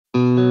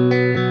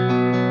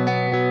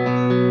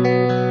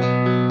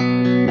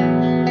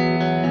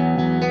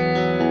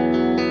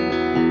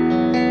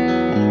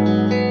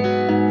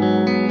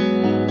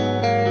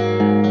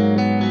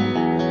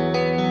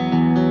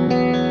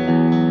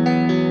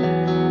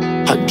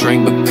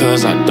drink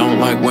because I don't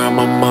like where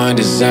my mind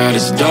is at.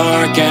 It's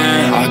dark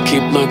and I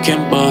keep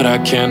looking, but I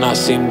cannot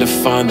seem to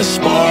find the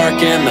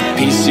spark. And the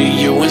piece of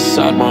you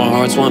inside my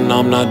heart's one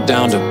I'm not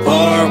down to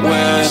part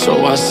with.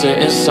 So I sit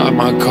inside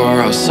my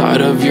car outside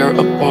of your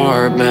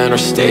apartment, or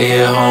stay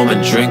at home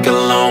and drink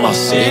alone while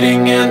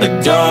sitting in the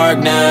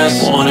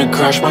darkness. Wanna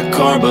crash my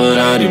car, but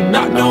I do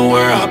not know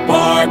where I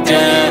parked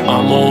it.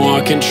 I'm a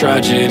walking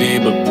tragedy,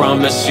 but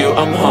promise you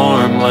I'm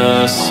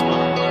harmless.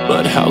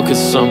 But how could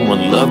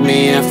someone love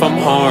me if I'm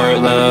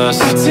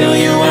heartless? I tell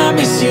you I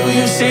miss you,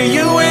 you say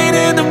you ain't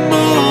in the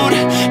mood.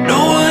 No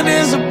one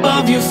is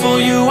above you, for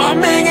you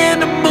I'm hanging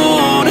the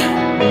moon.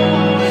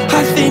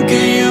 I think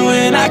of you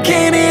and I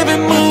can't even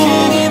move.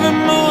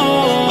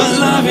 But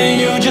loving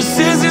you just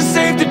isn't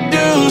safe to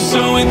do.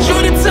 So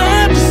enjoy the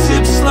time, just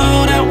sip slow,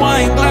 that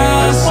wine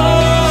glass.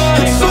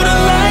 It's sorta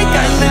like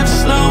I live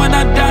slow and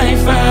I die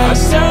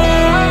fast.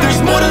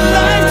 There's more to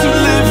life to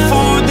live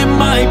for than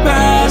my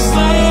past,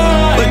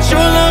 but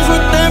your love's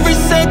worth every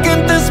second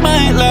this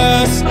might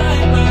last.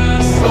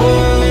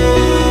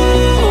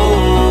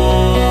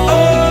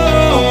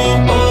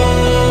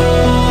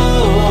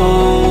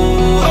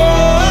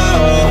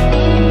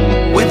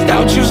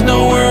 Without you's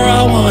nowhere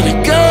I wanna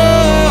go,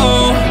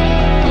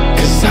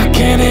 'cause I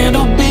can't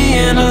handle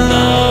being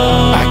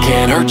alone. I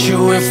can't hurt you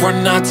if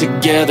we're not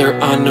together,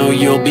 I know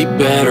you'll be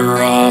better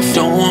off.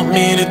 Don't want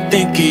me to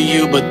think of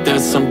you, but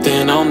that's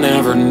something I'll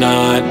never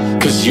not.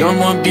 'Cause you're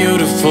more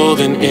beautiful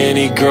than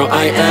any girl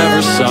I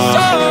ever saw,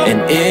 and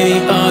any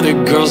other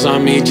girls I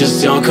meet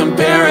just don't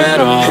compare at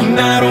all. And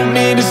I don't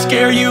mean to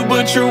scare you,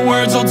 but your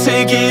words will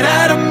take it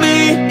out of me.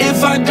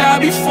 If I die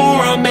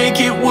before I make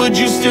it, would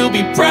you still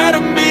be proud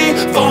of me?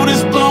 Phone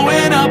is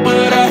blowing up,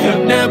 but I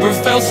have never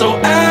felt so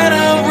out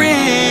of reach.